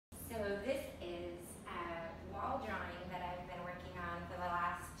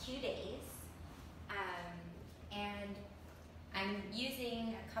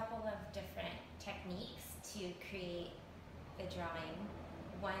to create the drawing.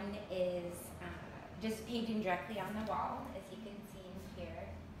 One is just painting directly on the wall, as you can see in here.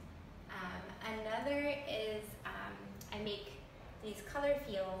 Another is I make these color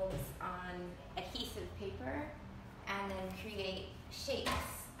fields on adhesive paper and then create shapes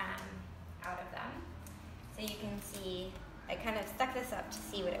out of them. So you can see, I kind of stuck this up to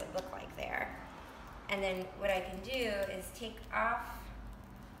see what it would look like there. And then what I can do is take off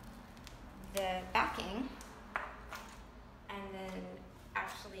the backing and then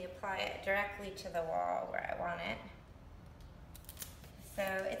actually apply it directly to the wall where I want it. So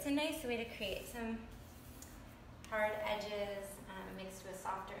it's a nice way to create some hard edges mixed with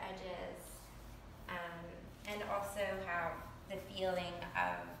softer edges, and also have the feeling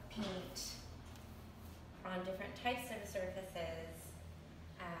of paint on different types of surfaces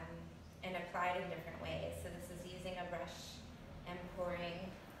and applied in different ways. So this is using a brush and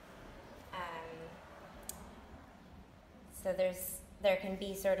pouring. So there can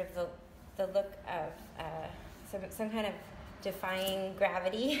be sort of the look of some kind of defying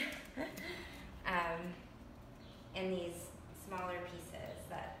gravity in these smaller pieces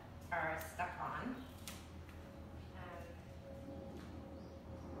that are stuck on.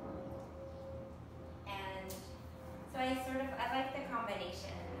 And so I like the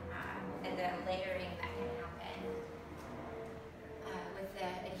combination and the layering that can happen with the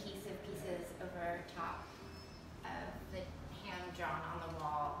adhesive pieces over top of the hand drawn on the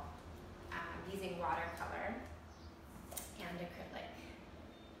wall using watercolor and acrylic.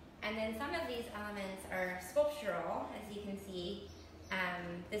 And then some of these elements are sculptural, as you can see.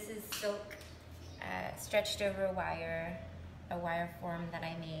 This is silk stretched over a wire form that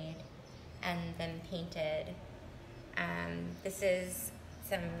I made and then painted. This is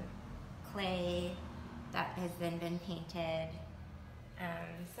some clay that has then been painted.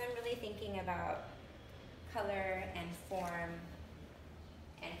 So I'm really thinking about color and form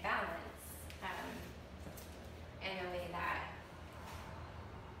and balance in a way that